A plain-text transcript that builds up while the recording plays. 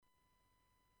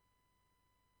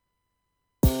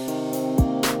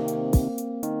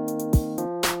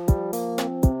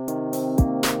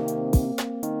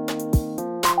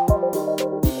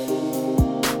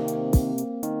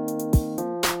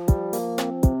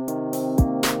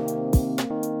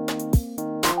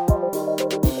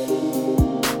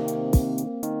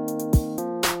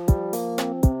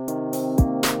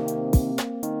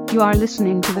You are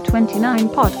listening to the 29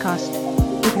 podcast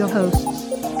with your hosts,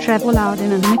 Trevor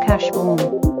Loudon and Nick Ashbourne.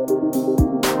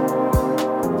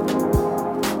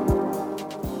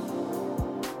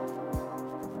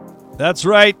 That's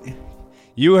right.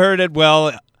 You heard it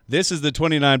well. This is the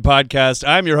 29 podcast.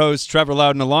 I'm your host, Trevor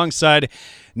Loudon, alongside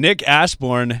Nick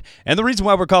Ashbourne. And the reason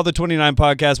why we're called the 29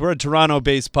 podcast, we're a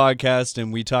Toronto-based podcast,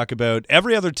 and we talk about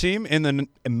every other team in the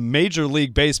Major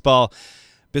League Baseball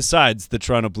besides the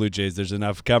Toronto Blue Jays. There's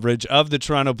enough coverage of the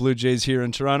Toronto Blue Jays here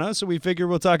in Toronto, so we figure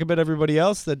we'll talk about everybody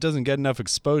else that doesn't get enough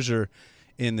exposure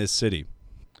in this city.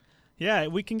 Yeah,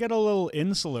 we can get a little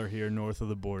insular here north of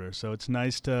the border, so it's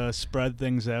nice to spread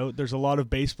things out. There's a lot of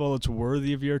baseball that's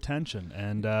worthy of your attention,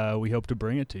 and we hope to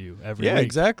bring it to you every week. Yeah,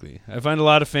 exactly. I find a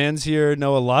lot of fans here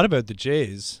know a lot about the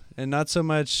Jays and not so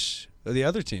much the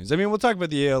other teams. I mean, we'll talk about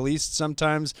the AL East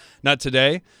sometimes, not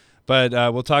today, but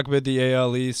we'll talk about the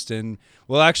AL East, and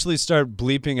we'll actually start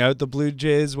bleeping out the Blue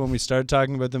Jays when we start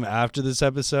talking about them after this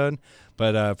episode.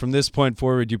 But from this point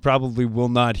forward, you probably will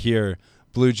not hear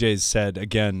Blue Jays said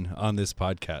again on this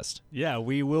podcast. Yeah,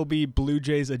 we will be Blue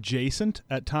Jays adjacent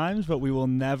at times, but we will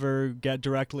never get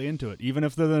directly into it. Even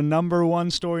if they're the number one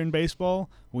story in baseball,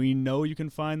 we know you can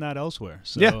find that elsewhere.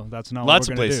 So yeah, that's not lots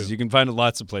what of we're going to places. do. You can find it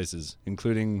lots of places,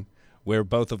 including where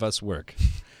both of us work.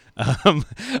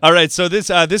 All right, so this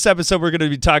episode we're going to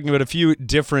be talking about a few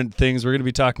different things. We're going to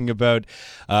be talking about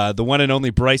the one and only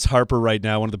Bryce Harper right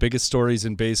now, one of the biggest stories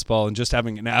in baseball, and just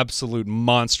having an absolute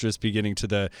monstrous beginning to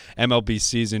the MLB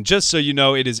season. Just so you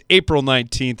know, it is April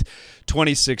 19th,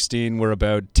 2016. We're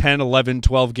about 10, 11,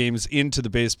 12 games into the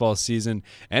baseball season,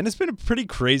 and it's been a pretty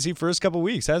crazy first couple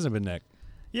weeks, hasn't it been, Nick?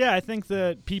 Yeah, I think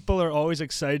that people are always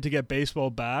excited to get baseball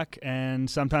back, and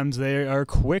sometimes they are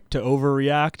quick to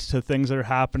overreact to things that are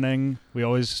happening. We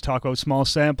always talk about small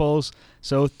samples,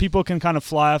 so people can kind of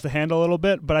fly off the handle a little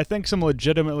bit, but I think some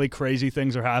legitimately crazy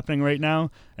things are happening right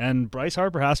now, and Bryce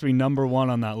Harper has to be number one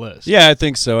on that list. Yeah, I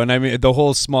think so, and I mean, the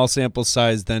whole small sample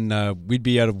size, then we'd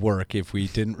be out of work if we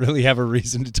didn't really have a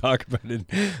reason to talk about it.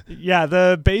 Yeah,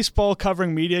 the baseball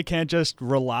covering media can't just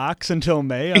relax until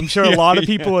May. I'm sure a lot of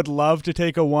people would love to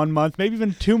take a 1 month, maybe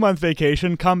even 2 month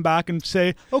vacation, come back and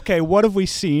say, okay, what have we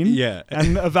seen? Yeah.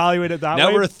 And evaluate it that way.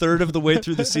 Now we're a third of the way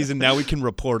through the season. Now we can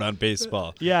report on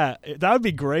baseball. Yeah, that would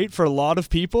be great for a lot of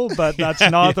people, but that's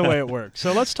not the way it works.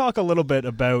 So let's talk a little bit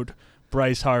about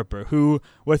Bryce Harper, who,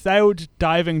 without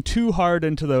diving too hard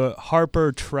into the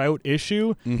Harper-Trout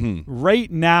issue, right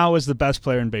now is the best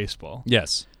player in baseball.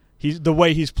 Yes. He's the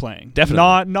way he's playing.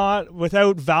 Definitely. Not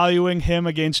without valuing him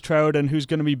against Trout and who's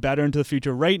going to be better into the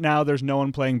future. Right now, there's no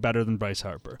one playing better than Bryce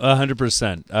Harper.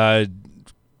 100%.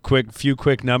 Few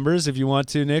quick numbers if you want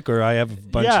to, Nick, or I have a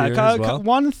bunch here as well.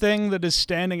 One thing that is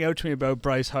standing out to me about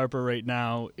Bryce Harper right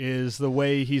now is the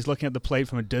way he's looking at the plate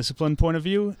from a discipline point of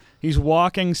view. He's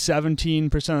walking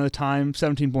 17% of the time,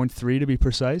 17.3 to be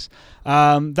precise.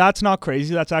 That's not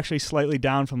crazy. That's actually slightly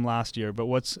down from last year. But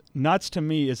what's nuts to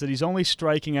me is that he's only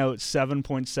striking out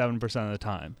 7.7% of the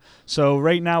time. So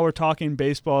right now we're talking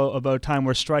baseball about a time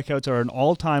where strikeouts are an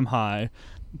all-time high.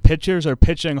 Pitchers are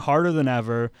pitching harder than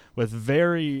ever with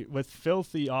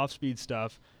filthy off-speed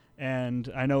stuff. And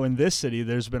I know in this city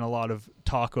there's been a lot of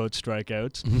talk about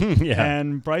strikeouts. Yeah.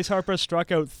 And Bryce Harper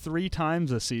struck out 3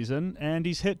 times this season, and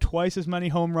he's hit twice as many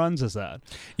home runs as that.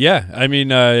 Yeah, I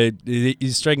mean,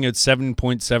 he's striking out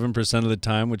 7.7% of the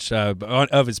time, which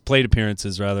of his plate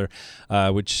appearances, rather,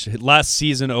 which last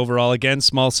season overall, again,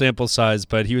 small sample size,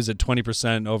 but he was at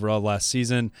 20% overall last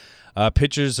season.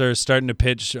 Pitchers are starting to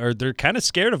pitch, or they're kind of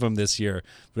scared of him this year,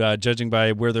 judging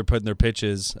by where they're putting their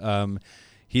pitches.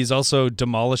 He's also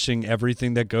demolishing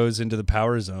everything that goes into the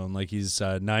power zone. Like he's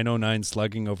 909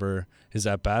 slugging over his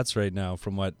at-bats right now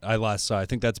from what I last saw. I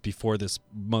think that's before this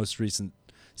most recent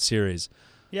series.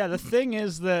 Yeah, the thing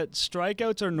is that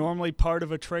strikeouts are normally part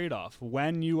of a trade-off.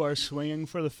 When you are swinging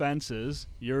for the fences,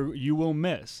 you will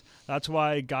miss. That's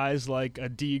why guys like a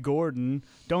D. Gordon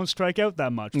don't strike out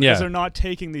that much because they're not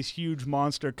taking these huge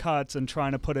monster cuts and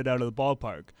trying to put it out of the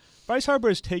ballpark. Bryce Harper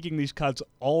is taking these cuts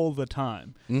all the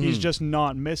time. He's just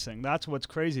not missing. That's what's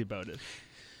crazy about it.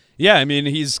 Yeah, I mean,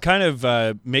 he's kind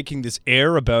of making this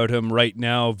air about him right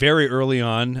now very early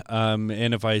on.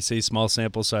 And if I say small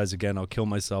sample size again, I'll kill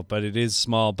myself, but it is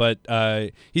small. But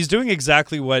he's doing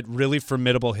exactly what really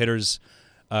formidable hitters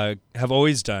have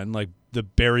always done, like the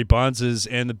Barry Bondses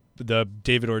and the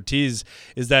David Ortiz,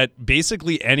 is that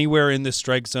basically anywhere in the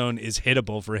strike zone is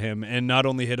hittable for him. And not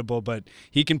only hittable, but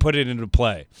he can put it into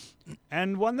play.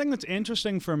 And one thing that's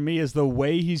interesting for me is the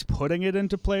way he's putting it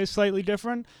into play is slightly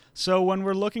different. So when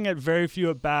we're looking at very few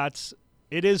at-bats,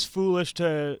 it is foolish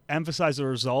to emphasize the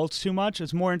results too much.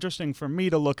 It's more interesting for me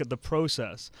to look at the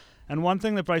process. And one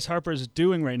thing that Bryce Harper is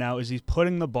doing right now is he's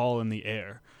putting the ball in the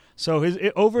air. So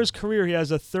over his career, he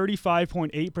has a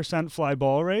 35.8% fly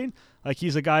ball rate. Like,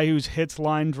 he's a guy who hits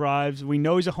line drives. We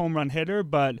know he's a home run hitter,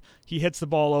 but he hits the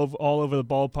ball all over the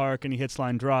ballpark, and he hits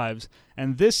line drives.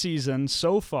 And this season,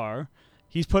 so far,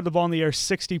 he's put the ball in the air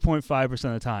 60.5%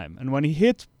 of the time. And when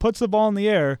he puts the ball in the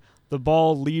air, the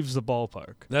ball leaves the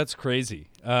ballpark. That's crazy.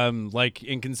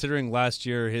 In considering last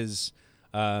year, his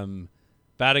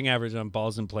batting average on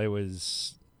balls in play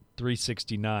was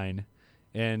 369.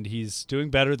 And he's doing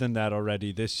better than that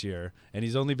already this year. And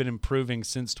he's only been improving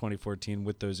since 2014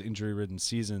 with those injury-ridden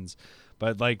seasons.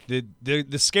 But like the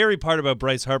scary part about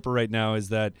Bryce Harper right now is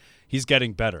that he's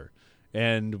getting better.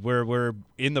 And we're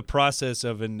in the process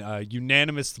of an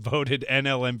unanimous voted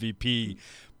NL MVP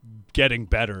getting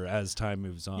better as time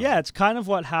moves on. Yeah, it's kind of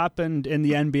what happened in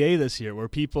the NBA this year, where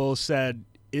people said,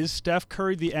 is Steph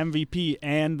Curry the MVP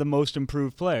and the most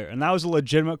improved player? And that was a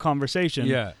legitimate conversation.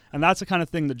 Yeah. And that's the kind of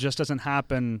thing that just doesn't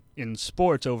happen in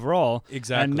sports overall.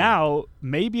 Exactly. And now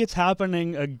maybe it's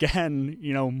happening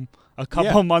again, a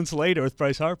couple months later with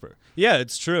Bryce Harper. Yeah,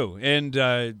 it's true. And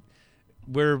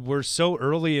we're so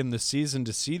early in the season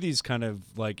to see these kind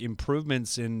of like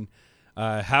improvements in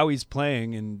how he's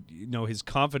playing, and his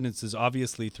confidence is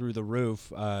obviously through the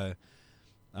roof.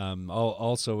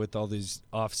 Also with all these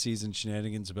off-season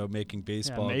shenanigans about making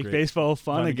baseball make great. baseball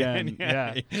fun again.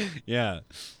 Yeah. Yeah.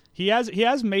 He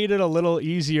has made it a little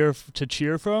easier to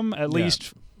cheer from, at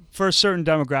least for certain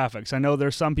demographics. I know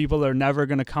there's some people that are never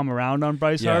going to come around on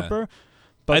Bryce Harper.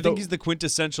 But I think he's the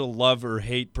quintessential love or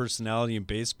hate personality in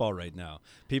baseball right now.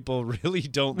 People really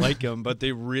don't like him, but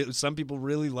some people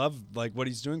really love like what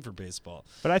he's doing for baseball.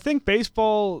 But I think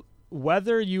baseball,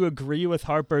 whether you agree with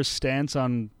Harper's stance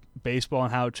on baseball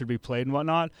and how it should be played and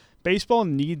whatnot, baseball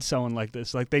needs someone like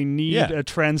this. Like, they need a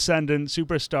transcendent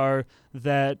superstar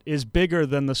that is bigger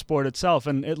than the sport itself,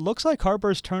 and it looks like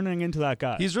Harper's turning into that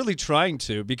guy. He's really trying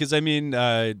to, because I mean,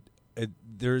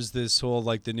 there's this whole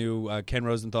like the new Ken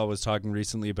Rosenthal was talking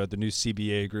recently about the new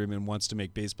CBA agreement, wants to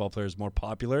make baseball players more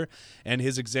popular, and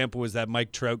his example was that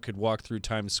Mike Trout could walk through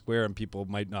Times Square and people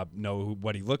might not know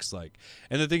what he looks like.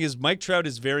 And the thing is, Mike Trout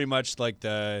is very much like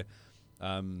the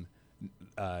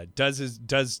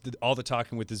does all the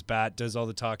talking with his bat, does all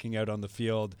the talking out on the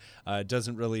field,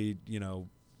 doesn't really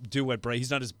do what he's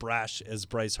not as brash as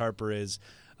Bryce Harper is.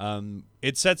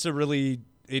 It sets a really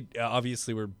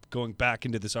obviously we're going back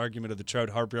into this argument of the Trout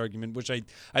Harper argument, which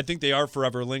I think they are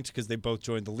forever linked because they both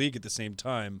joined the league at the same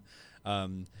time,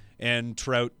 and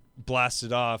Trout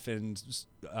blasted off, and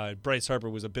Bryce Harper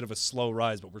was a bit of a slow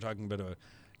rise, but we're talking about a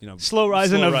slow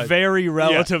rise in a very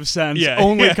relative sense,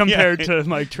 only compared to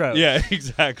Mike Trout. Yeah,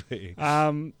 exactly.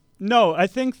 No, I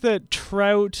think that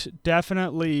Trout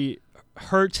definitely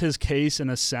hurts his case in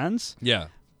a sense. Yeah.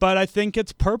 But I think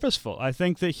it's purposeful. I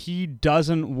think that he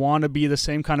doesn't want to be the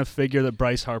same kind of figure that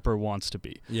Bryce Harper wants to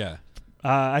be. Yeah.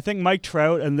 I think Mike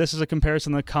Trout, and this is a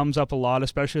comparison that comes up a lot,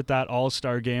 especially at that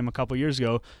All-Star game a couple years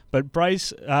ago, but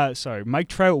Mike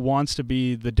Trout wants to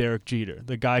be the Derek Jeter,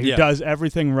 the guy who does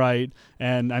everything right.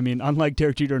 And, I mean, unlike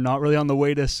Derek Jeter, not really on the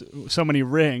way to so many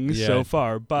rings so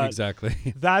far. But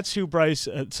exactly. That's who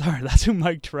that's who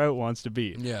Mike Trout wants to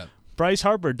be. Yeah. Bryce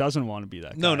Harper doesn't want to be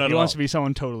that guy. No, not He at wants all. to be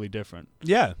someone totally different.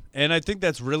 Yeah, and I think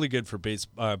that's really good for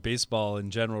baseball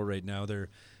in general right now. They're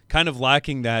kind of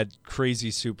lacking that crazy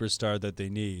superstar that they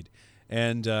need.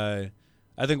 And I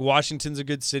think Washington's a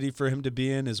good city for him to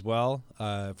be in as well,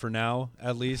 for now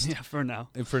at least. Yeah, for now.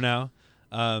 For now.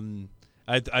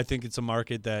 I think it's a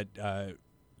market that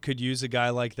could use a guy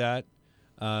like that.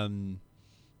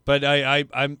 But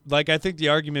I think the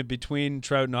argument between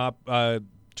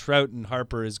Trout and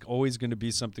Harper is always going to be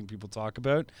something people talk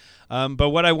about. But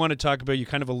what I want to talk about, you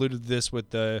kind of alluded to this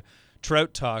with the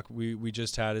Trout talk we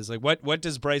just had, is like what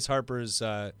does Bryce Harper's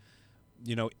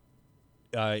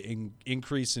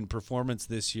increase in performance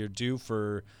this year do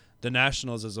for the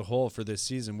Nationals as a whole for this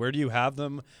season? Where do you have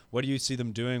them? What do you see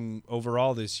them doing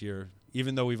overall this year,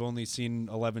 even though we've only seen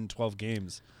 11, 12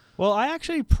 games? Well, I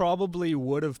actually probably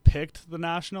would have picked the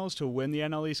Nationals to win the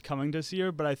NL East coming this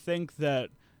year, but I think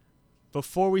that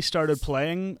before we started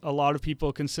playing, a lot of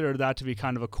people considered that to be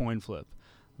kind of a coin flip.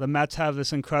 The Mets have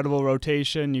this incredible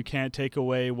rotation. You can't take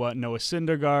away what Noah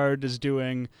Syndergaard is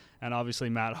doing, and obviously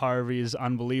Matt Harvey is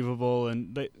unbelievable.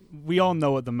 And we all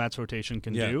know what the Mets rotation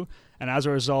can do. And as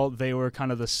a result, they were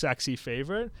kind of the sexy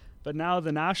favorite. But now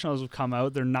the Nationals have come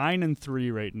out. They're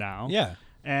 9-3 right now. Yeah.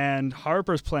 and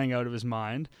Harper's playing out of his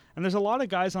mind. And there's a lot of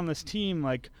guys on this team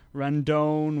like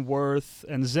Rendon, Worth,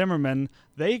 and Zimmerman.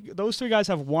 Those three guys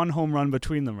have one home run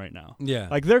between them right now. Yeah,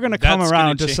 like they're going to come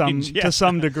around to change.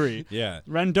 some degree. Yeah,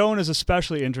 Rendon is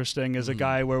especially interesting as a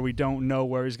guy where we don't know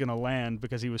where he's going to land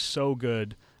because he was so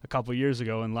good a couple years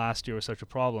ago and last year was such a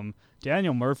problem.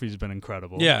 Daniel Murphy's been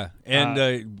incredible. Yeah,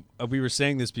 and we were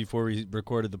saying this before we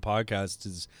recorded the podcast.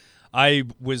 Is I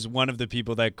was one of the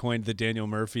people that coined the Daniel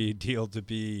Murphy deal to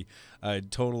be a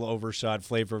total overshot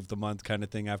flavor of the month kind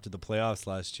of thing after the playoffs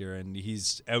last year, and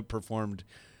he's outperformed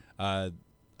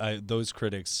those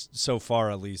critics so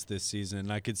far, at least this season.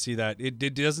 I could see that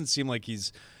it doesn't seem like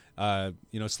he's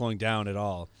slowing down at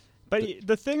all. But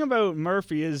the thing about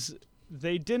Murphy is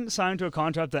they didn't sign to a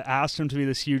contract that asked him to be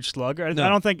this huge slugger. No. I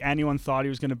don't think anyone thought he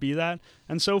was going to be that.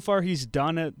 And so far, he's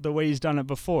done it the way he's done it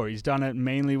before. He's done it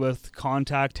mainly with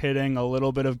contact hitting, a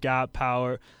little bit of gap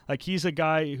power. Like, he's a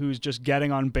guy who's just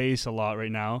getting on base a lot right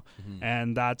now,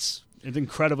 and it's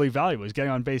incredibly valuable. He's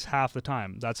getting on base half the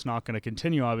time. That's not going to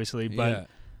continue, obviously, but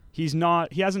he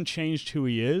hasn't changed who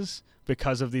he is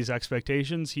because of these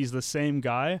expectations. He's the same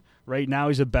guy. Right now,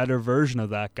 he's a better version of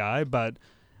that guy, but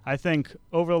I think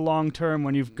over the long term,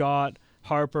 when you've got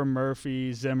Harper,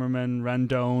 Murphy, Zimmerman,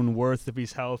 Rendon, Worth if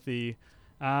he's healthy,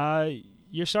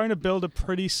 you're starting to build a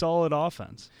pretty solid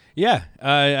offense. Yeah,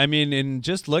 I mean, in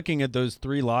just looking at those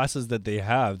 3 losses that they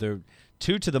have, they're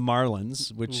 2 to the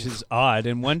Marlins, which is odd,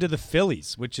 and 1 to the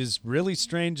Phillies, which is really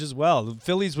strange as well. The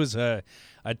Phillies was a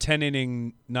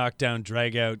 10-inning knockdown,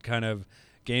 drag-out kind of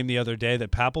game the other day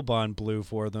that Papelbon blew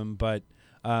for them, but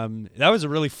that was a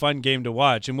really fun game to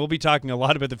watch, and we'll be talking a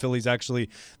lot about the Phillies. Actually,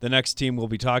 the next team we'll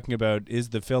be talking about is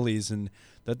the Phillies, and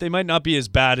that they might not be as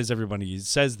bad as everybody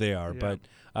says they are, but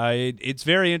it's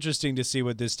very interesting to see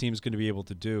what this team's going to be able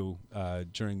to do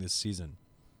during this season.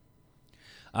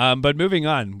 But moving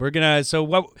on, what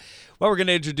we're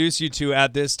gonna introduce you to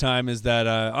at this time is that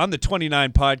on the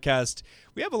 29 podcast,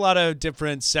 we have a lot of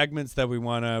different segments that we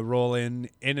want to roll in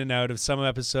and out of some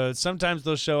episodes. Sometimes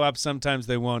they'll show up, sometimes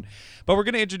they won't. But we're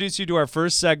going to introduce you to our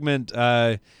first segment.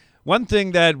 One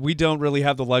thing that we don't really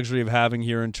have the luxury of having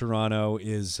here in Toronto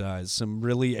is some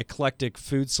really eclectic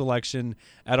food selection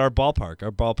at our ballpark.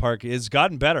 Our ballpark has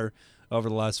gotten better over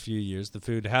the last few years. The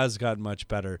food has gotten much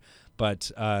better,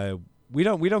 but we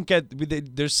don't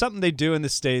get. There's something they do in the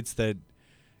States that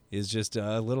is just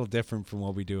a little different from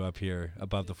what we do up here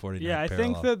above the 49 Yeah, I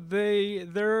parallel. think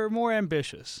that they're more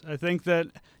ambitious. I think that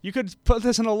you could put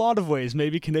this in a lot of ways.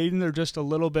 Maybe Canadians are just a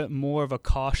little bit more of a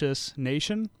cautious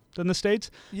nation than the States.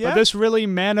 Yeah. But this really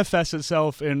manifests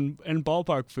itself in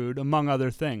ballpark food, among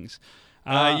other things.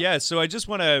 So I just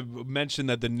want to mention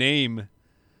that the name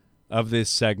of this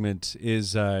segment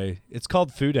is it's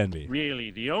called Food Envy.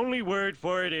 Really, the only word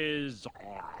for it is...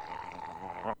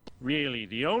 Really,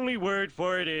 the only word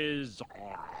for it is...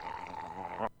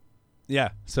 Yeah,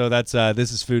 so that's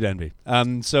this is Food Envy.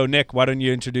 So Nick, why don't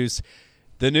you introduce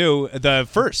the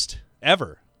first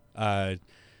ever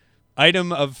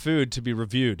item of food to be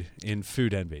reviewed in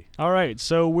Food Envy? All right,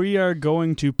 so we are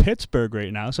going to Pittsburgh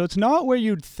right now. So it's not where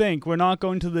you'd think. We're not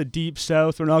going to the deep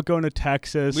south. We're not going to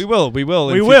Texas. We will. We in will.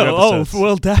 future episodes.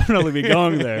 We'll definitely be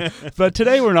going there. But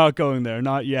today we're not going there,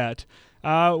 not yet.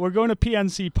 We're going to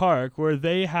PNC Park, where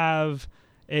they have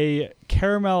a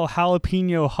caramel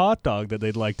jalapeno hot dog that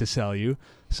they'd like to sell you.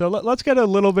 So let's get a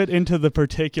little bit into the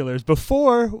particulars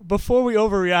before we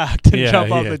overreact and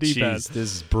jump off the deep end. This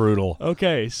is brutal.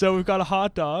 Okay, so we've got a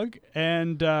hot dog,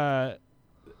 and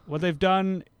what they've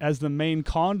done as the main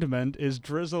condiment is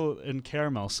drizzle in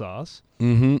caramel sauce.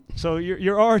 Mm-hmm. So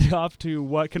you're already off to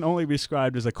what can only be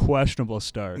described as a questionable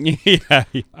start. Yeah.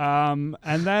 And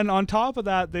then on top of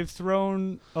that, they've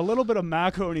thrown a little bit of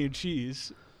macaroni and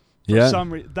cheese. Yeah. For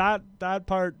some reason, that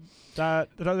part they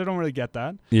don't really get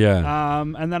that. Yeah.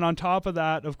 And then on top of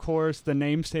that, of course, the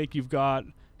namesake, you've got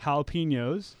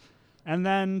jalapenos, and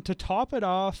then to top it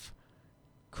off,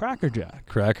 Cracker Jack.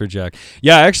 Cracker Jack.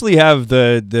 Yeah, I actually have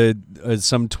the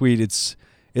some tweet. It's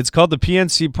called the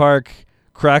PNC Park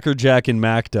Cracker Jack and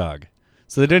Mac Dog.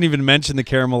 So they didn't even mention the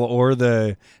caramel or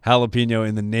the jalapeno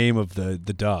in the name of the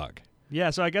dog. Yeah,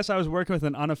 so I guess I was working with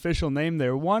an unofficial name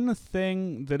there. One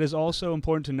thing that is also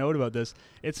important to note about this,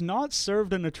 it's not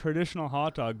served in a traditional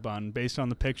hot dog bun based on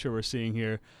the picture we're seeing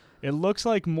here. It looks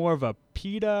like more of a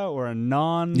pita or a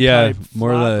naan type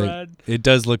more flatbread. it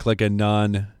does look like a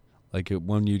naan, like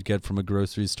one you'd get from a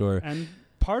grocery store. And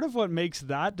part of what makes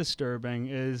that disturbing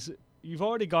is you've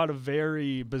already got a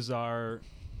very bizarre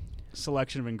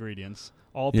selection of ingredients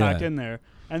all packed in there.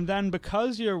 And then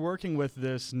because you're working with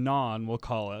this naan, we'll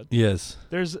call it, Yes.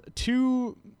 there's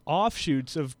two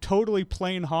offshoots of totally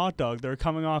plain hot dog that are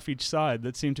coming off each side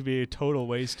that seem to be a total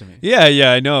waste to me.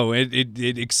 Yeah, I know. It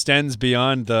extends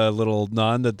beyond the little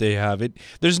naan that they have.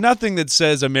 There's nothing that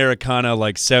says Americana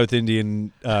like South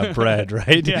Indian bread,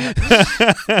 right? Yeah.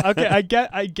 Okay,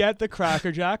 I get the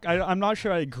Cracker Jack. I'm not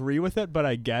sure I agree with it, but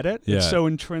I get it. Yeah. It's so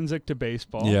intrinsic to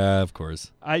baseball. Yeah, of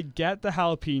course. I get the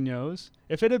jalapenos.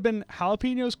 If it had been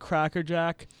jalapenos, Cracker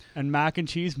Jack, and mac and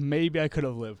cheese, maybe I could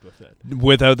have lived with it.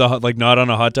 Without not on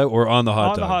a hot dog or on the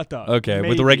hot dog? On the hot dog. Okay, maybe.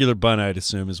 with a regular bun, I'd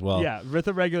assume as well. Yeah, with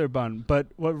a regular bun. But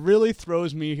what really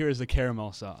throws me here is the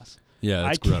caramel sauce. Yeah,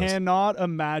 that's I gross. cannot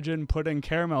imagine putting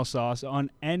caramel sauce on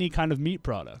any kind of meat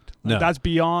product. Like, No. that's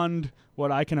beyond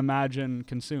what I can imagine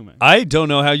consuming. I don't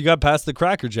know how you got past the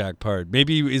Cracker Jack part.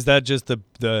 Maybe is that just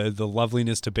the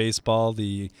loveliness to baseball?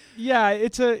 Yeah,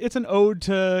 it's an ode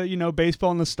to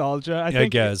baseball nostalgia. I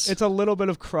think guess. it's a little bit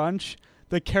of crunch.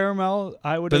 The caramel,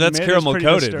 I would But admit, that's caramel is pretty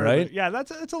coated, disturbing. right? Yeah,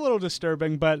 it's a little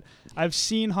disturbing. But I've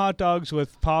seen hot dogs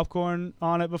with popcorn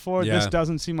on it before. Yeah. This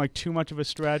doesn't seem like too much of a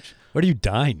stretch. What are you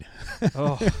dying?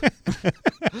 Oh,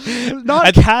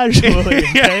 not casually.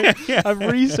 Okay? Yeah. I've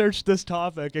researched this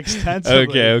topic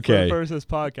extensively Okay. for this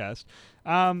podcast.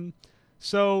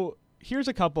 So here's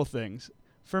a couple things.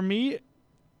 For me,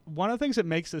 one of the things that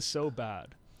makes this so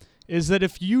bad is that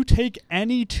if you take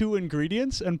any two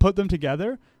ingredients and put them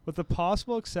together, with the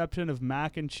possible exception of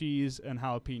mac and cheese and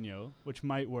jalapeno, which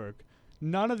might work,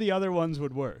 none of the other ones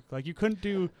would work. Like, you couldn't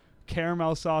do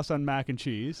caramel sauce on mac and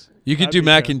cheese. You could That'd do be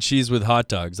mac terrible. and cheese with hot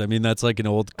dogs. I mean, that's like an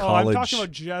old college. Oh, I'm talking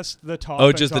about just the toppings.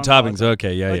 Oh, just the on hot toppings. dog.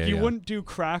 Okay, yeah. You wouldn't do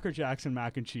Cracker Jacks and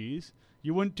mac and cheese.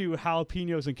 You wouldn't do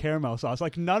jalapenos and caramel sauce.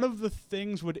 Like, none of the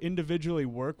things would individually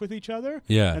work with each other.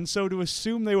 Yeah. And so to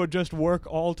assume they would just work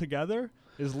all together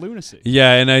is lunacy.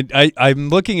 Yeah, and I'm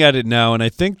looking at it now, and I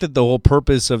think that the whole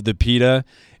purpose of the pita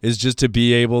is just to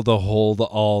be able to hold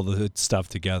all the stuff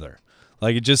together.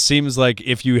 Like, it just seems like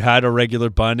if you had a regular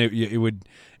bun, it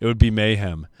would be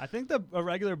mayhem. I think a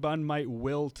regular bun might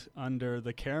wilt under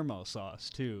the caramel sauce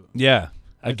too. Yeah.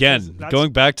 Again, That's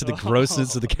going back to the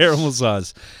grossness of the caramel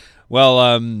sauce.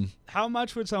 Well, how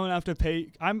much would someone have to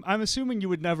pay? I'm assuming you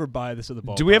would never buy this at the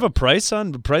ballpark. do we have a price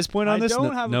point on this? I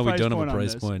don't have no, a price we don't point have a on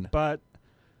price this, point. But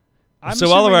I'm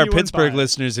So all of assuming our you wouldn't Pittsburgh buy it.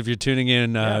 listeners, if you're tuning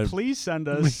in, Please send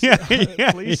us.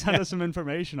 Please send us some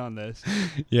information on this.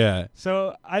 yeah.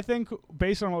 So I think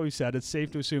based on what we said, it's safe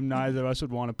to assume neither of us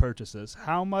would want to purchase this.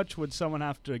 How much would someone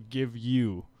have to give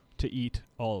you to eat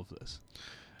all of this?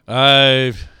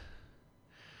 I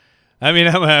mean,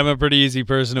 I'm a pretty easy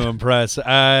person to impress.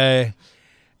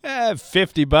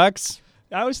 $50.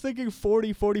 I was thinking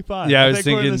 40, 45. Yeah, I I was think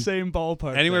we're in thinking the same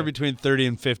ballpark. Anywhere there. between $30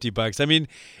 and $50. I mean,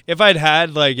 if I'd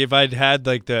had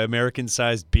the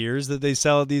American-sized beers that they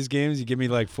sell at these games, you give me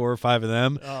like 4 or 5 of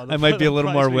them, I might be a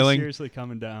little more willing. Seriously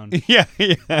coming down. yeah.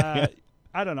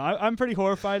 I don't know. I'm pretty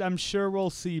horrified. I'm sure we'll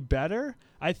see better.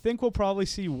 I think we'll probably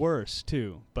see worse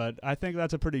too. But I think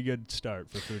that's a pretty good start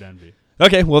for Food Envy.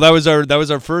 Okay, well that was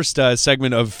our first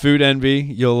segment of Food Envy.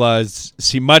 You'll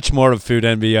see much more of Food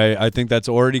Envy. I think that's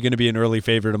already going to be an early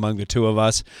favorite among the two of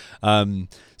us.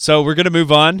 So we're going to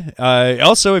move on.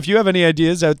 Also, if you have any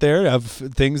ideas out there of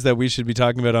things that we should be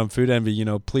talking about on Food Envy,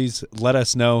 please let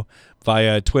us know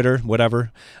via Twitter,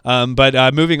 whatever.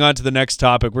 But moving on to the next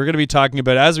topic, we're going to be talking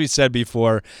about, as we said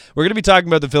before, we're going to be talking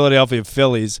about the Philadelphia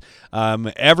Phillies.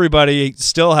 Everybody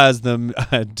still has them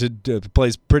to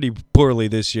place pretty poorly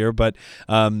this year, but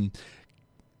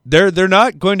they're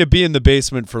not going to be in the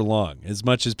basement for long, as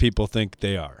much as people think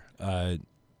they are.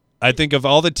 I think of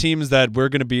all the teams that we're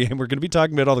going to be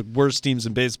talking about all the worst teams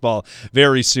in baseball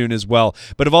very soon as well.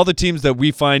 But of all the teams that we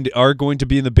find are going to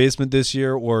be in the basement this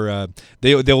year, or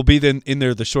they'll be in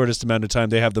there the shortest amount of time,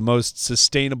 they have the most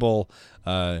sustainable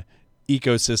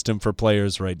ecosystem for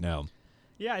players right now.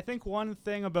 Yeah, I think one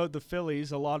thing about the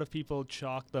Phillies, a lot of people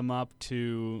chalk them up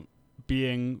to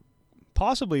being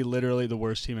possibly literally the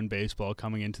worst team in baseball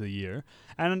coming into the year.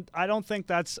 And I don't think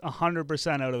that's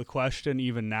 100% out of the question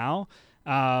even now.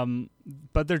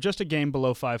 But they're just a game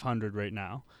below 500 right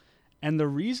now. And the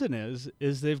reason is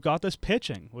they've got this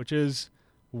pitching, which is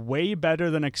way better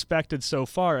than expected so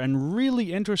far and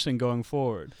really interesting going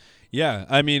forward. Yeah,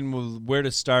 I mean, where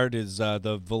to start is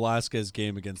the Velasquez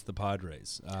game against the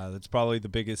Padres. That's probably the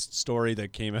biggest story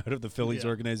that came out of the Phillies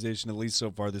organization, at least so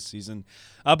far this season.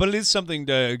 But it is something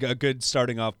a good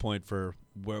starting off point for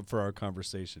our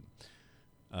conversation.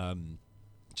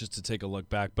 Just to take a look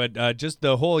back. But just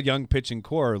the whole young pitching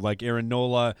core, like Aaron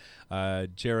Nola,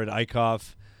 Jared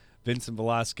Eichhoff, Vincent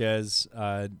Velasquez,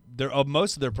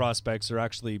 most of their prospects are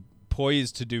actually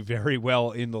poised to do very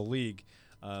well in the league.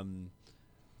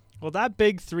 Well, that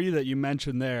big three that you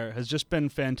mentioned there has just been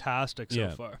fantastic so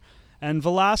Yeah. far. And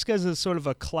Velasquez is sort of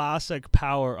a classic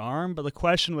power arm, but the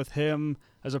question with him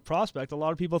as a prospect, a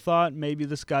lot of people thought maybe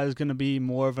this guy is going to be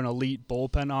more of an elite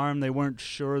bullpen arm. They weren't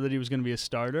sure that he was going to be a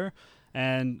starter.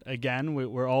 And again,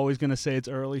 we're always going to say it's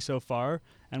early so far,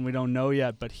 and we don't know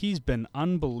yet, but he's been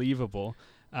unbelievable.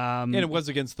 And it was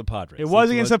against the Padres. It was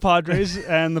against the Padres,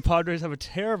 and the Padres have a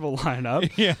terrible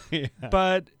lineup. Yeah.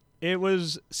 But it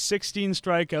was 16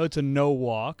 strikeouts and no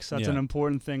walks. That's Yeah. an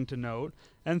important thing to note.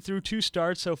 And through 2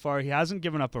 starts so far, he hasn't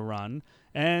given up a run.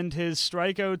 And his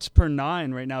strikeouts per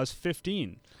 9 right now is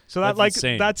 15. So That's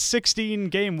insane. that 16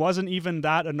 game wasn't even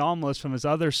that anomalous from his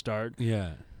other start.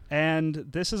 Yeah. And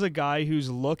this is a guy who's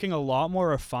looking a lot more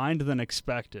refined than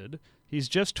expected. He's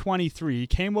just 23. He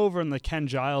came over in the Ken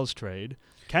Giles trade.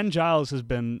 Ken Giles has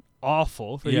been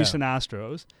awful for Houston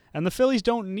Astros, and the Phillies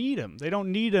don't need him. They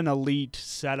don't need an elite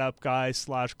setup guy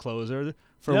 / closer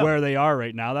for where they are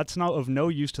right now. That's not of no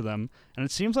use to them, and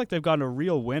it seems like they've got a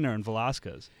real winner in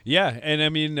Velasquez. Yeah, and I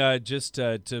mean, just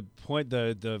to point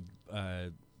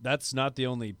that's not the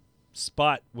only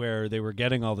spot where they were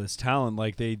getting all this talent.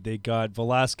 Like they got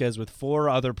Velasquez with 4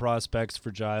 other prospects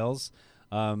for Giles,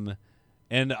 and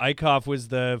Eichhoff was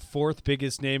the 4th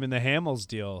biggest name in the Hamels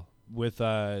deal with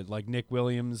like Nick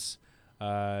Williams,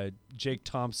 Jake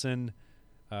Thompson,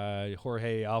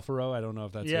 Jorge Alfaro. I don't know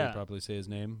if that's how you properly say his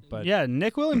name, but yeah,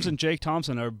 Nick Williams and Jake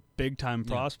Thompson are big time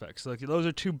prospects. Like those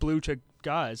are 2 blue chip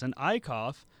guys, and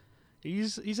Eichhoff,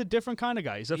 he's a different kind of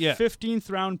guy. He's a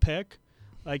 15th round pick.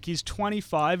 Like he's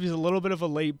 25. He's a little bit of a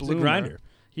late bloomer. He's a grinder.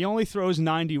 He only throws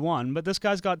 91, but this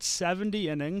guy's got 70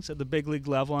 innings at the big league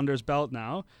level under his belt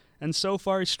now, and so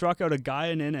far he struck out a guy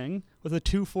an inning with a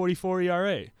 2.44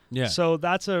 ERA. Yeah. So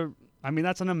that's an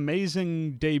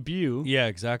amazing debut. Yeah,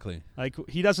 exactly. Like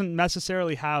he doesn't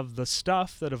necessarily have the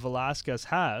stuff that a Velasquez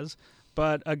has,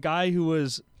 but a guy who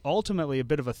was ultimately a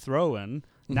bit of a throw-in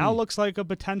now looks like a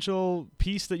potential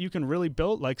piece that you can really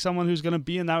build, like someone who's going to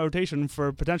be in that rotation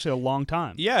for potentially a long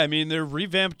time. Yeah, I mean, their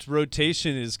revamped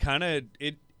rotation is kind of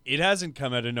it hasn't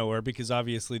come out of nowhere because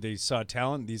obviously they saw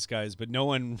talent in these guys, but no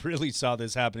one really saw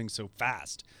this happening so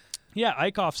fast. Yeah,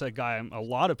 Eichhoff's a guy a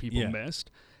lot of people missed.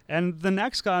 And the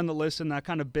next guy on the list in that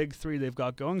kind of big 3 they've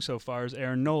got going so far is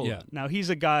Aaron Nola. Yeah. Now, he's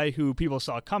a guy who people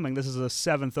saw coming. This is a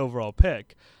 7th overall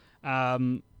pick.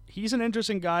 He's an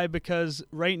interesting guy because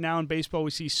right now in baseball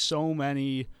we see so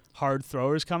many hard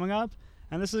throwers coming up.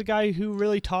 And this is a guy who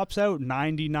really tops out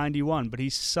 90, 91, but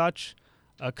he's such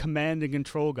a command and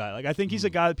control guy. Like I think he's a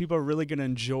guy that people are really going to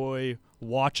enjoy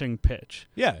watching pitch.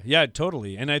 Yeah,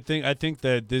 totally. And I think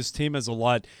that this team has a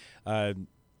lot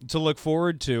to look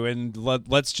forward to, and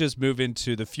let's just move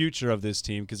into the future of this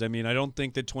team because I mean I don't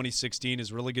think that 2016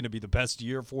 is really going to be the best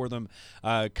year for them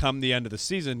come the end of the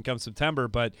season, come September.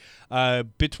 But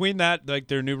between that, like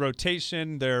their new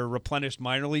rotation, their replenished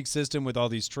minor league system with all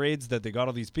these trades that they got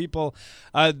all these people,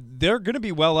 they're going to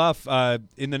be well off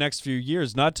in the next few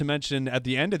years. Not to mention at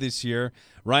the end of this year,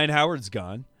 Ryan Howard's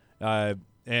gone,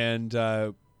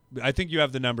 and I think you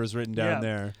have the numbers written down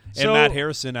there. And Matt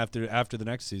Harrison after the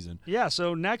next season. Yeah,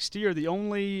 so next year, the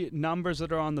only numbers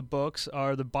that are on the books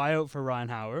are the buyout for Ryan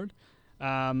Howard,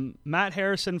 Matt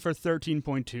Harrison for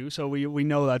 13.2, so we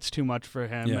know that's too much for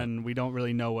him, and we don't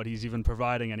really know what he's even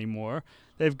providing anymore.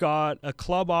 They've got a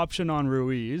club option on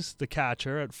Ruiz, the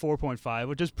catcher, at 4.5,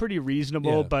 which is pretty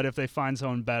reasonable, but if they find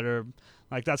someone better,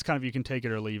 like that's kind of you can take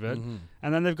it or leave it.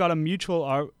 And then they've got a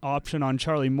mutual option on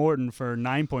Charlie Morton for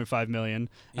 $9.5 million,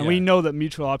 and we know that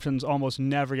mutual options almost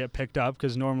never get picked up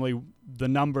because normally the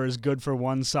number is good for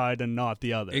one side and not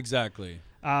the other. Exactly.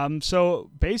 So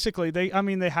basically, they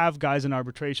have guys in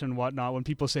arbitration and whatnot. When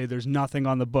people say there's nothing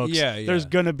on the books, there's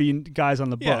going to be guys on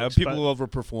the books. Yeah, people will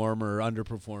overperform or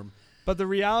underperform. But the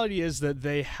reality is that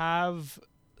they have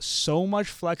so much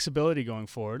flexibility going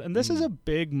forward, and this is a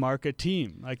big market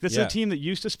team. Like this is a team that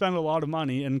used to spend a lot of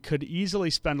money and could easily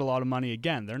spend a lot of money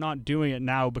again. They're not doing it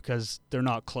now because they're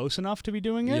not close enough to be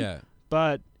doing it. Yeah.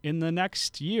 But in the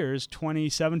next years,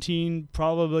 2017,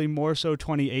 probably more so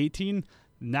 2018,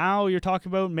 now you're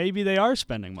talking about maybe they are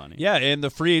spending money. Yeah, and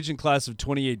the free agent class of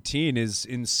 2018 is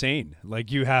insane.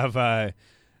 Like you have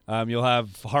you'll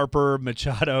have Harper,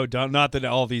 Machado, not that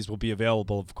all these will be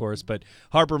available, of course, but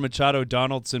Harper, Machado,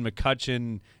 Donaldson,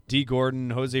 McCutchen, D. Gordon,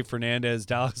 Jose Fernandez,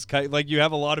 Dallas. Like you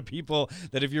have a lot of people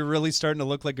that if you're really starting to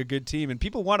look like a good team, and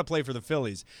people want to play for the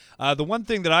Phillies. The one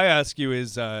thing that I ask you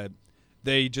is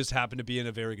they just happen to be in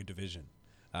a very good division.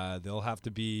 They'll have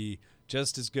to be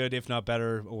just as good, if not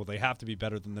better. Well, they have to be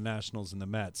better than the Nationals and the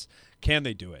Mets. Can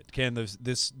they do it? Can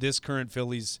this current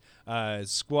Phillies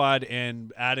squad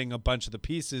and adding a bunch of the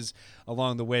pieces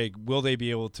along the way, will they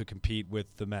be able to compete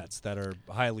with the Mets that are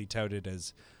highly touted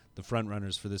as the front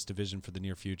runners for this division for the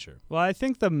near future? Well, I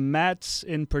think the Mets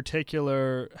in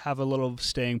particular have a little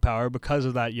staying power because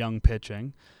of that young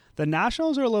pitching. The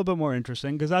Nationals are a little bit more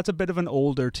interesting because that's a bit of an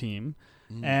older team.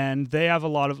 And they have a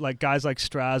lot of guys like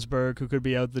Strasburg who could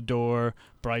be out the door.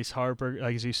 Bryce Harper,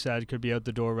 like as you said, could be out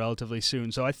the door relatively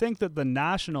soon. So I think that the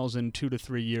Nationals in 2 to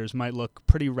 3 years might look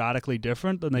pretty radically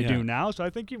different than they do now. So I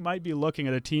think you might be looking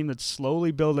at a team that's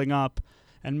slowly building up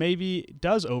and maybe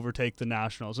does overtake the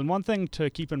Nationals. And one thing to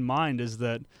keep in mind is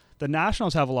that the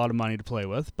Nationals have a lot of money to play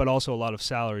with, but also a lot of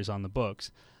salaries on the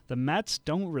books. The Mets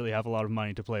don't really have a lot of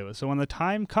money to play with. So when the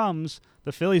time comes,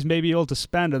 the Phillies may be able to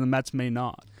spend and the Mets may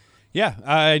not. Yeah,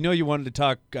 I know you wanted to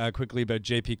talk quickly about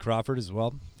J.P. Crawford as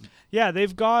well. Yeah,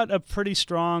 they've got a pretty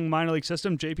strong minor league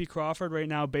system. J.P. Crawford right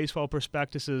now, Baseball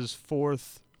Prospectus's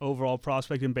 4th overall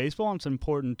prospect in baseball. And it's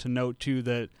important to note, too,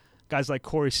 that guys like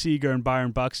Corey Seager and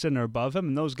Byron Buxton are above him,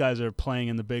 and those guys are playing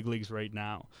in the big leagues right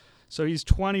now. So he's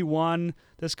 21.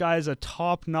 This guy is a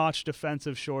top-notch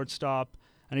defensive shortstop,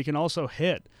 and he can also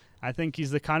hit. I think he's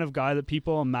the kind of guy that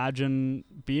people imagine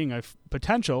being a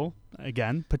potential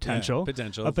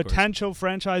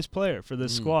franchise player for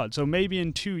this squad. So maybe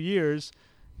in 2 years,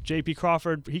 J.P.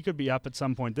 Crawford, he could be up at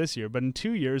some point this year, but in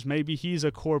 2 years, maybe he's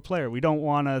a core player. We don't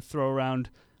want to throw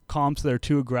around comps that are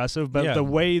too aggressive, but the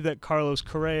way that Carlos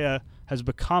Correa has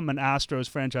become an Astros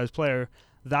franchise player,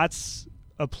 that's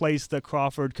a place that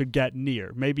Crawford could get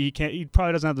near. Maybe he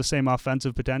probably doesn't have the same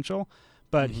offensive potential,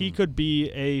 but he could be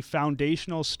a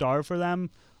foundational star for them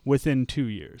within 2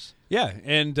 years. Yeah,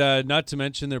 and not to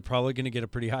mention they're probably going to get a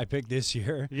pretty high pick this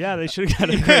year. Yeah, they should get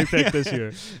a great pick this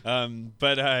year.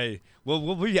 But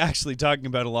we'll be actually talking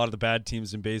about a lot of the bad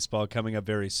teams in baseball coming up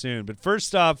very soon. But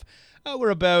first off, we're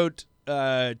about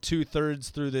 2/3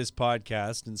 through this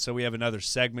podcast, and so we have another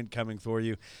segment coming for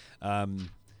you.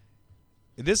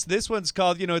 This one's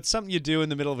called, it's something you do in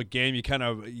the middle of a game. You kind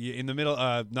of in the middle,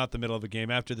 not the middle of a game,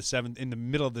 in the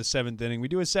middle of the 7th inning, we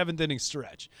do a 7th inning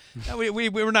stretch. Now,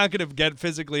 we're not going to get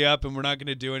physically up, and we're not going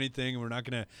to do anything. And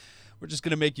we're just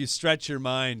going to make you stretch your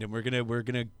mind, and we're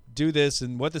gonna do this.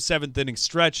 And what the 7th inning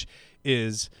stretch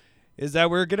is that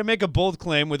we're going to make a bold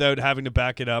claim without having to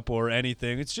back it up or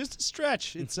anything. It's just a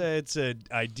stretch. It's a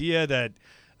idea that,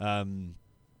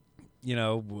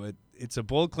 it's a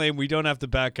bold claim we don't have to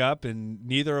back up, and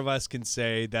neither of us can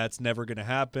say that's never going to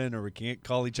happen, or we can't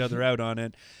call each other out on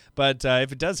it. But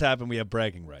if it does happen, we have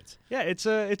bragging rights. Yeah, it's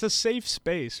a safe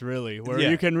space, really, where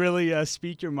you can really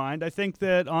speak your mind. I think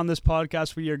that on this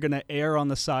podcast, we are going to err on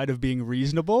the side of being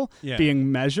reasonable,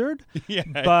 being measured.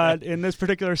 But in this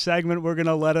particular segment, we're going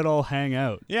to let it all hang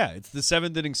out. Yeah, it's the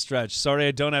 7th inning stretch. Sorry,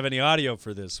 I don't have any audio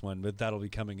for this one, but that'll be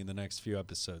coming in the next few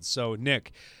episodes. So,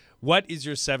 Nick, what is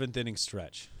your 7th inning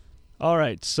stretch? All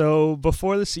right, so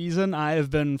before the season, I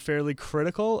have been fairly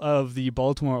critical of the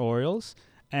Baltimore Orioles,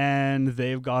 and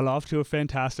they've got off to a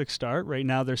fantastic start. Right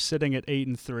now, they're sitting at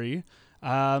 8-3.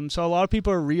 So a lot of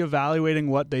people are reevaluating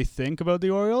what they think about the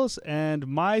Orioles, and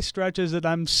my stretch is that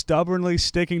I'm stubbornly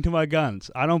sticking to my guns.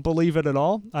 I don't believe it at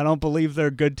all. I don't believe they're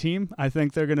a good team. I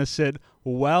think they're going to sit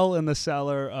well in the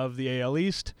cellar of the AL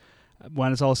East.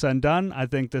 When it's all said and done, I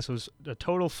think this was a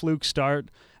total fluke start.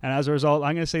 And as a result,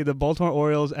 I'm going to say the Baltimore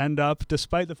Orioles end up,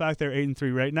 despite the fact they're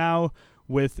 8-3 right now,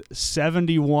 with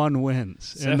 71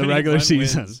 wins in the regular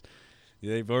season.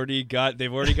 They've already got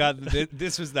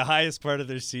this was the highest part of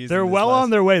their season. They're well on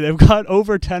their way. They've got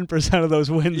over 10% of those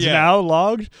wins now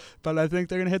logged, but I think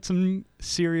they're going to hit some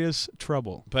serious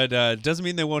trouble. But it doesn't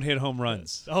mean they won't hit home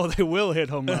runs. Oh, they will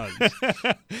hit home runs.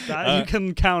 You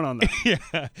can count on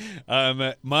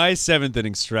that. My 7th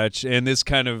inning stretch, and this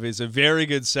kind of is a very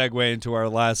good segue into our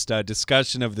last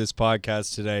discussion of this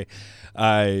podcast today.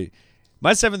 My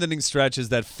 7th inning stretch is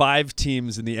that 5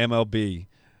 teams in the MLB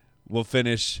will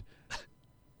finish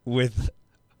with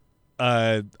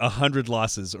 100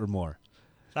 losses or more.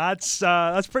 That's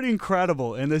pretty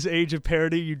incredible. In this age of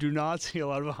parity, you do not see a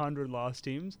lot of 100-loss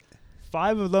teams.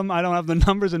 5 of them, I don't have the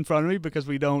numbers in front of me because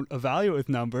we don't evaluate with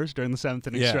numbers during the 7th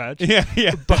inning stretch.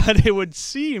 Yeah. But it would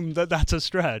seem that that's a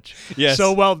stretch. Yes.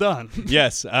 So well done.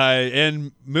 Yes.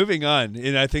 And moving on,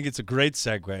 and I think it's a great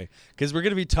segue because we're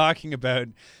going to be talking about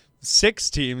 6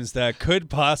 teams that could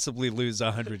possibly lose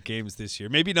 100 games this year.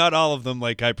 Maybe not all of them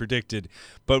like I predicted,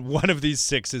 but one of these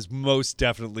 6 is most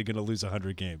definitely going to lose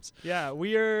 100 games. Yeah,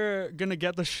 we are going to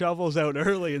get the shovels out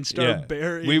early and start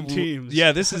burying teams.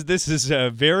 Yeah, this is a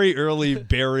very early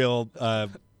burial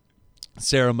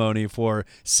ceremony for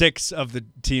 6 of the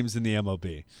teams in the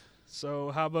MLB.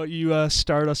 So how about you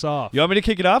start us off? You want me to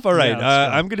kick it off? All right. Yeah,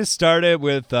 let's go. I'm going to start it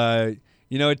with, a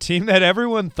team that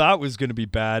everyone thought was going to be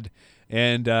bad.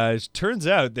 And it turns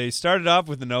out they started off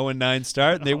with an 0-9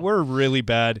 start. And they were really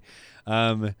bad.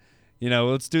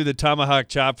 Let's do the tomahawk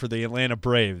chop for the Atlanta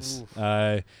Braves.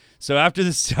 So after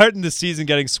the start in the season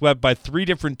getting swept by 3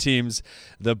 different teams,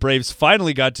 the Braves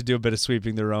finally got to do a bit of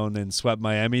sweeping their own and swept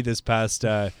Miami this past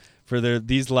for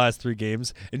these last 3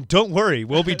 games. And don't worry,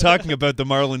 we'll be talking about the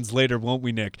Marlins later, won't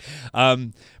we, Nick?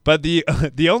 But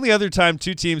the only other time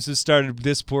 2 teams have started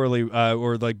this poorly,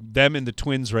 or like them and the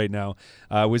Twins right now,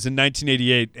 was in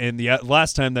 1988. And the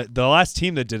last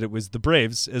team that did it was the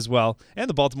Braves as well, and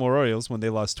the Baltimore Orioles when they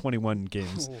lost 21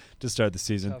 games to start the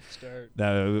season. Tough start.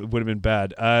 That would have been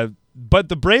bad. But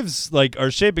the Braves are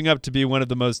shaping up to be one of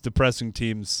the most depressing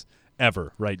teams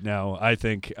ever right now, I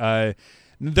think.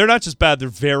 They're not just bad, they're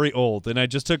very old. And I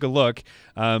just took a look.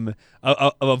 5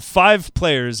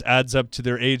 players adds up to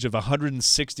their age of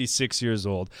 166 years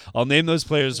old. I'll name those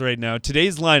players right now.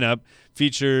 Yesterday's lineup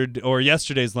featured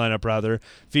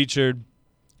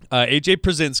A.J.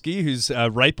 Przinsky, who's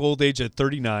ripe old age at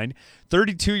 39.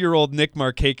 32-year-old Nick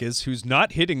Markakis, who's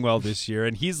not hitting well this year,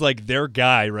 and he's like their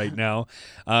guy right now.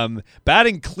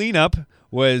 Batting cleanup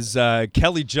was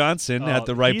Kelly Johnson at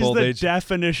the ripe old age. He's the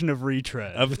definition of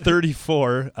retread. Of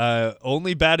 34.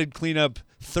 Only batted cleanup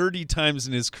 30 times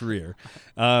in his career.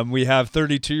 We have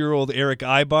 32-year-old Eric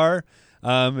Ibar.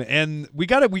 And we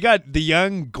got the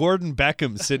young Gordon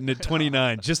Beckham sitting at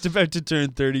 29, just about to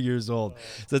turn 30 years old.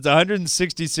 So it's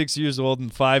 166 years old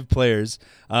and 5 players.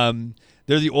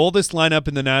 They're the oldest lineup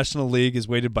in the National League, is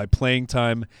weighted by playing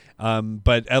time,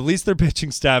 but at least their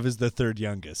pitching staff is the 3rd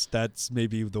youngest. That's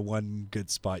maybe the one good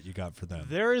spot you got for them.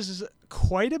 There is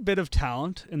quite a bit of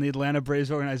talent in the Atlanta Braves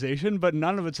organization, but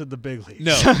none of it's at the big leagues.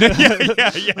 No,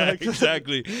 yeah,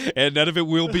 exactly. And none of it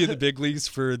will be in the big leagues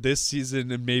for this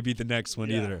season and maybe the next one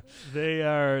either.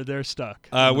 They're stuck.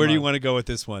 Where do you want to go with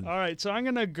this one? All right, so I'm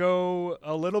going to go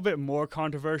a little bit more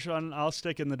controversial, and I'll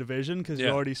stick in the division because you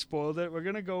already spoiled it. We're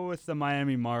going to go with the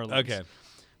Miami Marlins. Okay.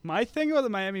 My thing about the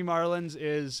Miami Marlins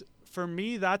is, for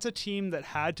me, that's a team that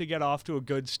had to get off to a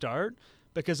good start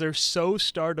because they're so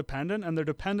star dependent, and they're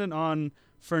dependent on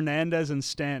Fernandez and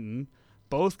Stanton,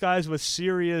 both guys with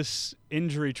serious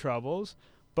injury troubles,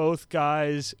 both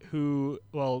guys who,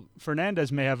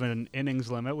 Fernandez may have an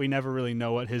innings limit. We never really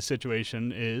know what his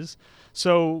situation is.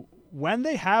 So when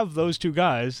they have those 2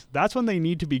 guys, that's when they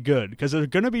need to be good, because there are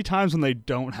going to be times when they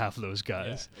don't have those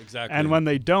guys. Yeah, exactly. And when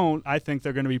they don't, I think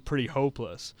they're going to be pretty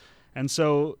hopeless. And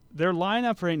so their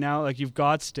lineup right now, you've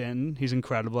got Stanton. He's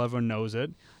incredible. Everyone knows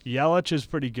it. Yelich is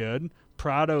pretty good.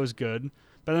 Prado is good.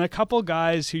 But then a couple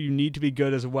guys who you need to be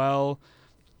good as well,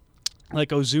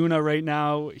 like Ozuna right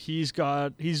now,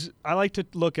 I like to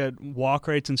look at walk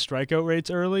rates and strikeout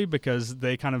rates early because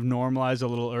they kind of normalize a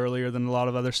little earlier than a lot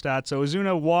of other stats. So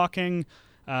Ozuna walking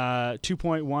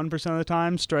 2.1% of the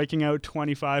time, striking out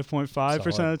 25.5%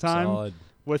 of the time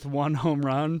with 1 home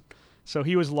run. So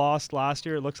he was lost last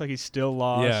year. It looks like he's still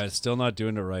lost. Yeah, still not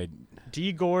doing it right.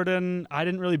 D. Gordon, I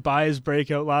didn't really buy his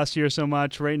breakout last year so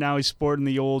much. Right now he's sporting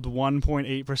the old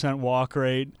 1.8% walk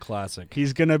rate. Classic.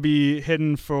 He's going to be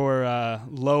hitting for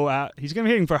he's going to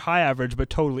be hitting for high average but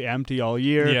totally empty all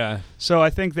year. Yeah. So I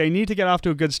think they need to get off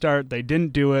to a good start. They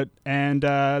didn't do it, and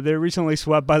they're recently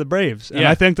swept by the Braves. And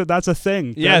I think that's a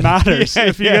thing that matters.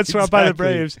 If you get swept by the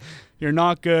Braves, you're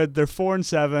not good. They're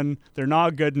 4-7. They're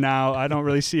not good now. I don't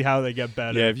really see how they get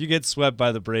better. Yeah, if you get swept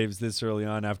by the Braves this early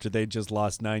on after they just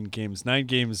lost 9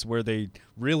 games where they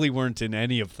really weren't in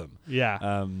any of them.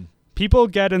 Yeah. People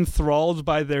get enthralled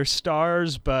by their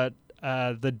stars, but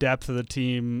the depth of the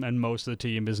team and most of the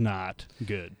team is not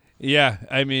good. Yeah,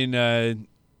 I mean,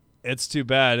 it's too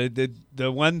bad.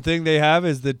 The one thing they have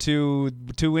is the two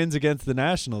wins against the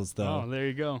Nationals, though. Oh, there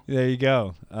you go. There you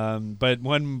go. But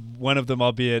one of them,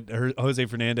 albeit Jose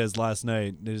Fernandez last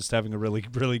night, just having a really,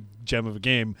 really gem of a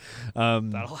game.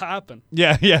 That'll happen.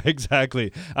 Yeah,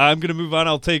 exactly. I'm going to move on.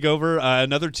 I'll take over.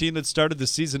 Another team that started the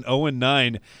season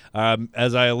 0-9.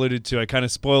 As I alluded to, I kind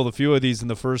of spoiled a few of these in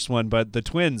the first one, but the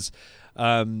Twins.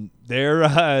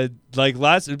 They're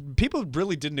people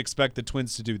really didn't expect the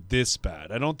Twins to do this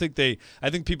bad. I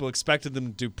think people expected them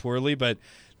to do poorly, but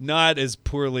not as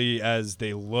poorly as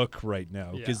they look right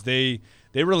now, because they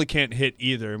really can't hit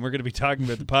either. And we're going to be talking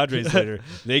about the Padres later.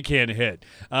 They can't hit.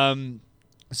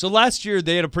 So last year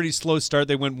they had a pretty slow start.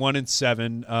 They went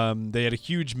 1-7. They had a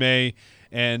huge May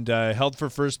and held for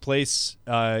first place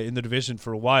in the division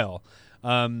for a while.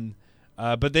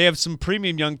 But they have some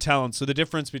premium young talent. So the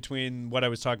difference between what I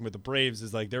was talking about the Braves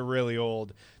is like they're really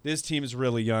old. This team is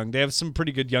really young. They have some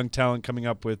pretty good young talent coming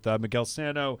up with Miguel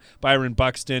Sano, Byron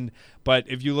Buxton. But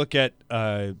if you look at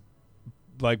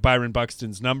like Byron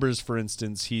Buxton's numbers, for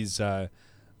instance, he's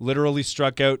literally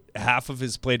struck out half of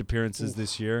his plate appearances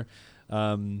this year.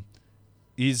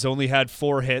 He's only had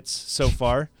 4 hits so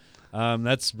far.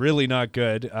 That's really not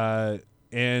good.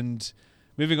 And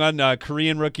moving on,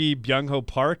 Korean rookie Byung-ho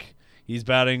Park. He's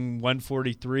batting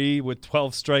 143 with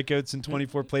 12 strikeouts and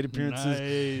 24 plate appearances.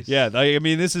 Nice. Yeah, I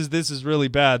mean this is really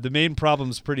bad. The main problem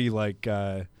is pretty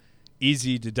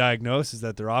easy to diagnose, is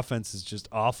that their offense is just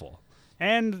awful.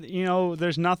 And,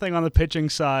 there's nothing on the pitching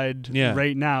side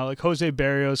right now. Like Jose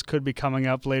Barrios could be coming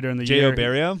up later in the year. J.O.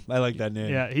 Barrio? I like that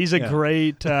name. Yeah, he's a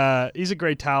great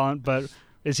talent, but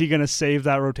is he going to save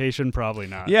that rotation? Probably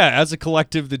not. Yeah, as a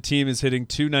collective, the team is hitting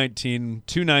 219,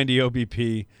 290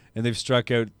 OBP, and they've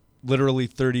struck out literally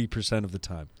 30% of the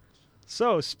time.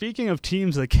 So, speaking of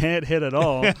teams that can't hit at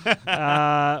all,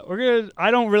 I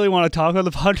don't really want to talk about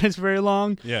the Padres very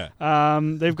long. Yeah.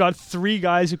 They've got 3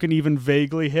 guys who can even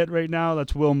vaguely hit right now.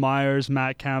 That's Will Myers,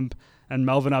 Matt Kemp, and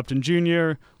Melvin Upton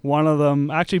Jr. One of them,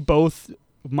 actually both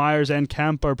Myers and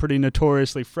Kemp, are pretty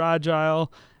notoriously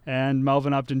fragile. And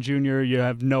Melvin Upton Jr., you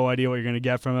have no idea what you're going to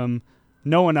get from him.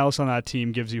 No one else on that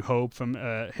team gives you hope from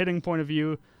a hitting point of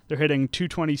view. They're hitting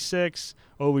 226,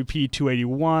 OBP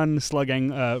 281, slugging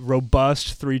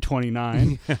robust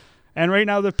 329. And right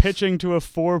now they're pitching to a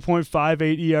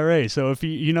 4.58 ERA. So if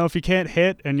you can't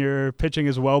hit and your pitching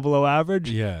is well below average,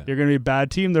 you're going to be a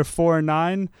bad team. They're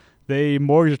 4-9. They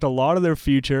mortgaged a lot of their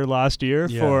future last year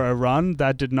for a run.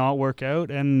 That did not work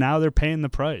out, and now they're paying the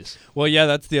price. Well, yeah,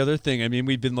 that's the other thing. I mean,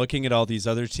 we've been looking at all these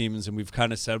other teams, and we've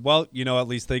kind of said, well, at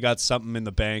least they got something in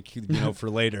the bank, for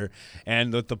later.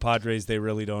 And with the Padres, they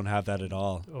really don't have that at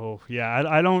all. Oh, yeah.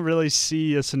 I don't really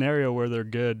see a scenario where they're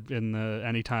good in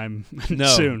anytime No.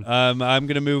 soon. I'm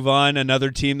going to move on.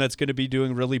 Another team that's going to be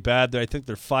doing really bad. I think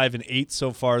they're 5-8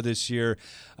 so far this year.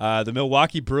 The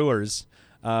Milwaukee Brewers.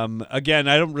 Again,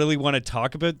 I don't really want to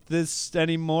talk about this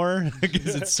anymore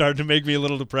because it's starting to make me a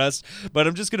little depressed. But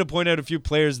I'm just going to point out a few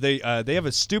players. They have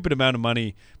a stupid amount of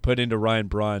money put into Ryan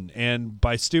Braun, and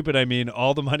by stupid I mean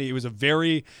all the money. It was a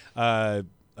very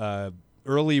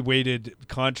early weighted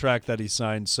contract that he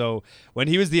signed. So when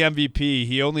he was the MVP,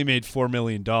 he only made $4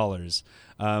 million.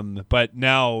 But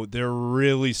now they're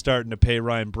really starting to pay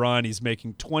Ryan Braun. He's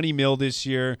making $20 million this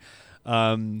year.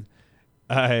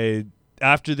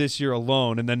 After this year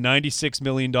alone, and then $96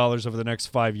 million over the next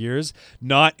 5 years,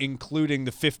 not including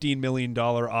the $15 million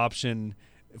option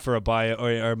for a buyout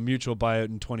or a mutual buyout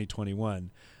in 2021,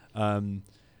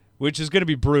 which is going to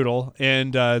be brutal.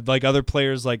 And like other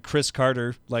players like Chris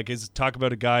Carter, talk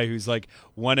about a guy who's like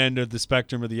one end of the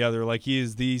spectrum or the other. Like he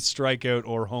is the strikeout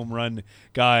or home run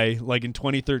guy. Like in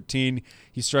 2013,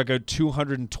 he struck out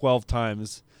 212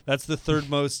 times. That's the third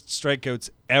most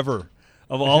strikeouts ever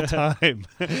of all time.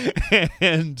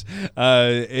 and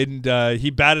he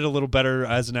batted a little better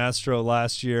as an Astro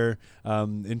last year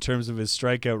in terms of his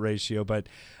strikeout ratio. But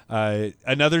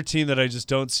another team that I just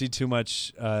don't see too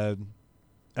much. I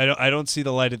don't see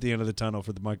the light at the end of the tunnel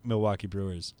for the Milwaukee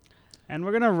Brewers. And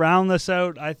we're gonna round this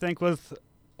out, I think, with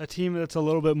a team that's a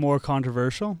little bit more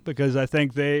controversial, because I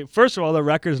think first of all, their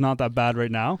record's not that bad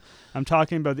right now. I'm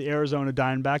talking about the Arizona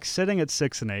Diamondbacks, sitting at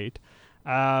 6-8.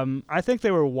 I think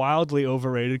they were wildly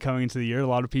overrated coming into the year. A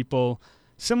lot of people,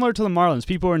 similar to the Marlins,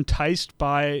 people were enticed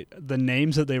by the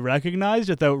names that they recognized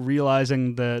without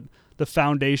realizing that the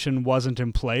foundation wasn't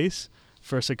in place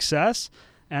for success.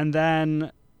 And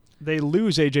then they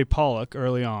lose A.J. Pollock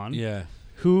early on. Yeah.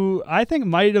 Who I think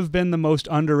might have been the most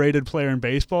underrated player in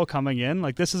baseball coming in.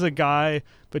 Like, this is a guy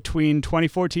between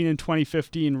 2014 and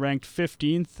 2015 ranked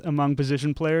 15th among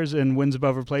position players in wins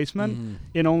above replacement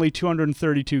in only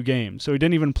 232 games. So he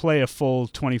didn't even play a full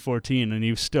 2014, and he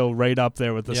was still right up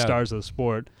there with the stars of the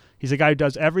sport. He's a guy who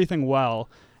does everything well,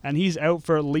 and he's out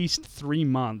for at least 3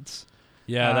 months.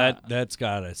 Yeah, that's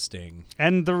got to sting.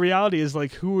 And the reality is,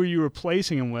 like, who are you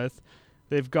replacing him with?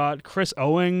 They've got Chris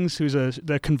Owings, who's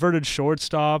the converted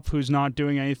shortstop, who's not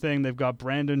doing anything. They've got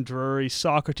Brandon Drury,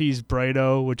 Socrates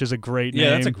Brito, which is a great name. Yeah,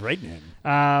 that's a great name.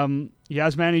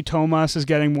 Yasmani Tomas is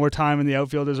getting more time in the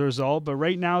outfield as a result, but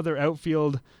right now their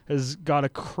outfield has got a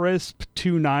crisp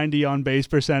 290 on base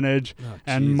percentage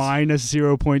and minus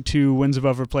 0.2 wins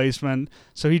above replacement.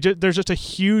 So there's just a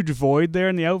huge void there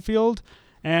in the outfield.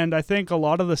 And I think a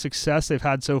lot of the success they've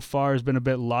had so far has been a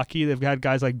bit lucky. They've had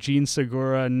guys like Gene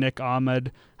Segura and Nick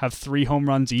Ahmed have 3 home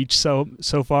runs each so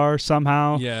far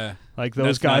somehow. Yeah. Like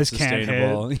those That's guys can't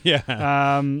hit.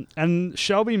 Yeah. And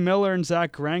Shelby Miller and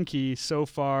Zach Greinke so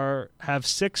far have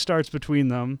 6 starts between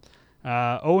them.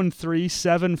 0-3,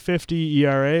 7.50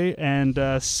 ERA, and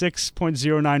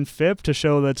 6.09 FIP to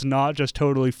show that's not just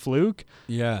totally fluke.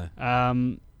 Yeah.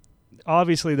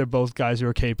 Obviously, they're both guys who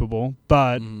are capable,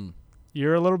 but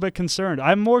you're a little bit concerned.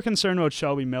 I'm more concerned about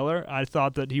Shelby Miller. I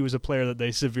thought that he was a player that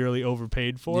they severely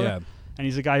overpaid for. Yeah. And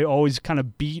he's a guy who always kind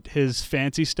of beat his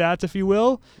fancy stats, if you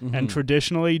will, and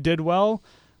traditionally did well.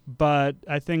 But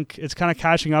I think it's kind of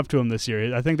catching up to him this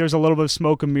year. I think there's a little bit of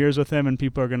smoke and mirrors with him, and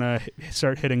people are going to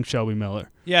start hitting Shelby Miller.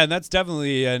 Yeah, and that's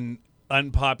definitely an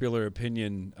unpopular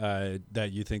opinion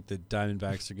that you think the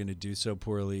Diamondbacks are going to do so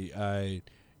poorly.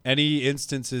 Any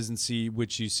instances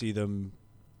which you see them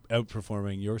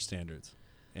outperforming your standards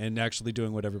and actually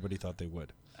doing what everybody thought they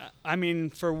would? I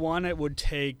mean, for one, it would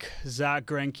take Zach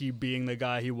Greinke being the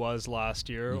guy he was last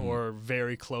year or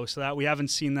very close to that. We haven't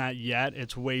seen that yet.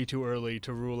 It's way too early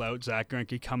to rule out Zach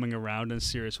Greinke coming around in a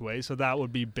serious way, so that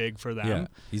would be big for them. Yeah,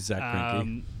 he's Zach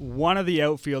Greinke. One of the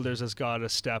outfielders has got to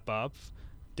step up.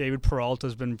 David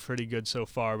Peralta's been pretty good so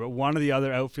far, but one of the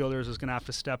other outfielders is going to have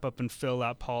to step up and fill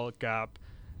that Pollock gap.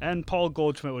 And Paul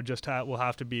Goldschmidt will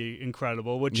have to be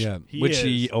incredible, which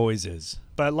he always is.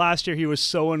 But last year he was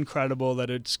so incredible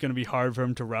that it's going to be hard for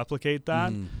him to replicate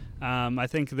that. I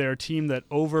think they're a team that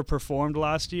overperformed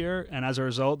last year, and as a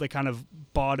result, they kind of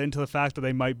bought into the fact that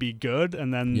they might be good,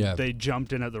 and then they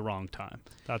jumped in at the wrong time.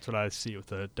 That's what I see with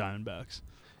the Diamondbacks.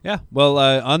 Yeah. Well,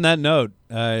 on that note,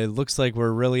 it looks like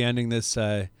we're really ending this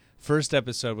first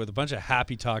episode with a bunch of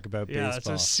happy talk about baseball. Yeah, it's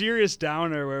a serious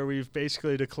downer where we've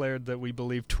basically declared that we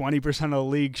believe 20% of the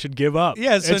league should give up.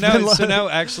 Yeah, so now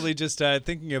actually just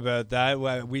thinking about that,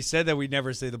 we said that we'd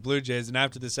never say the Blue Jays, and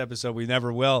after this episode we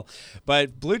never will.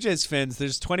 But Blue Jays fans,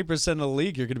 there's 20% of the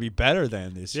league you're going to be better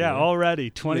than this year. Yeah, already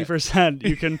 20%.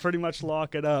 You can pretty much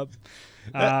lock it up.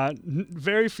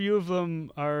 Very few of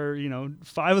them are,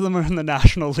 5 of them are in the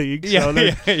National League, so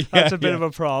that's a bit of a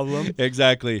problem.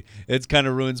 Exactly. It kind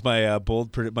of ruins my my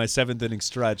 7th inning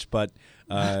stretch, but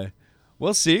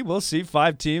we'll see.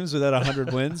 5 teams without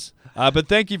 100 wins. But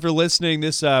thank you for listening.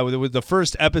 This was the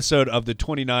first episode of the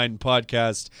 29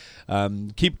 podcast.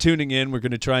 Keep tuning in. We're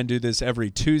going to try and do this every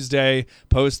Tuesday,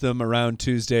 post them around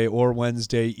Tuesday or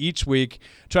Wednesday each week.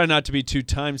 Try not to be too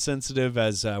time sensitive,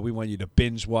 as we want you to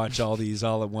binge watch all these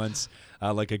all at once.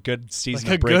 Like a good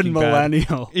season of Breaking Bad. Like a good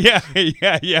millennial.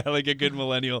 Yeah, like a good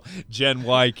millennial Gen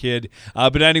Y kid.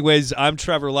 But anyways, I'm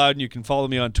Trevor Loudon. You can follow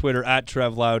me on Twitter at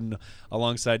Trev Loudon,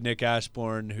 alongside Nick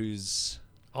Ashbourne, who's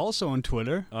also on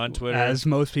Twitter. As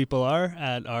most people are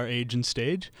at our age and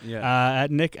stage. Yeah.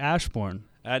 At Nick Ashbourne.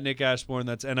 At Nick Ashbourne,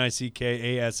 that's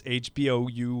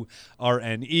NickAshbourne.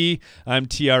 I'm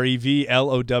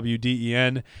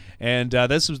TrevLowden. And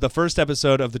this was the first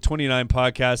episode of the 29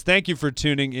 podcast. Thank you for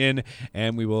tuning in,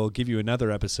 and we will give you another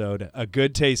episode, a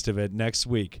good taste of it, next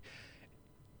week.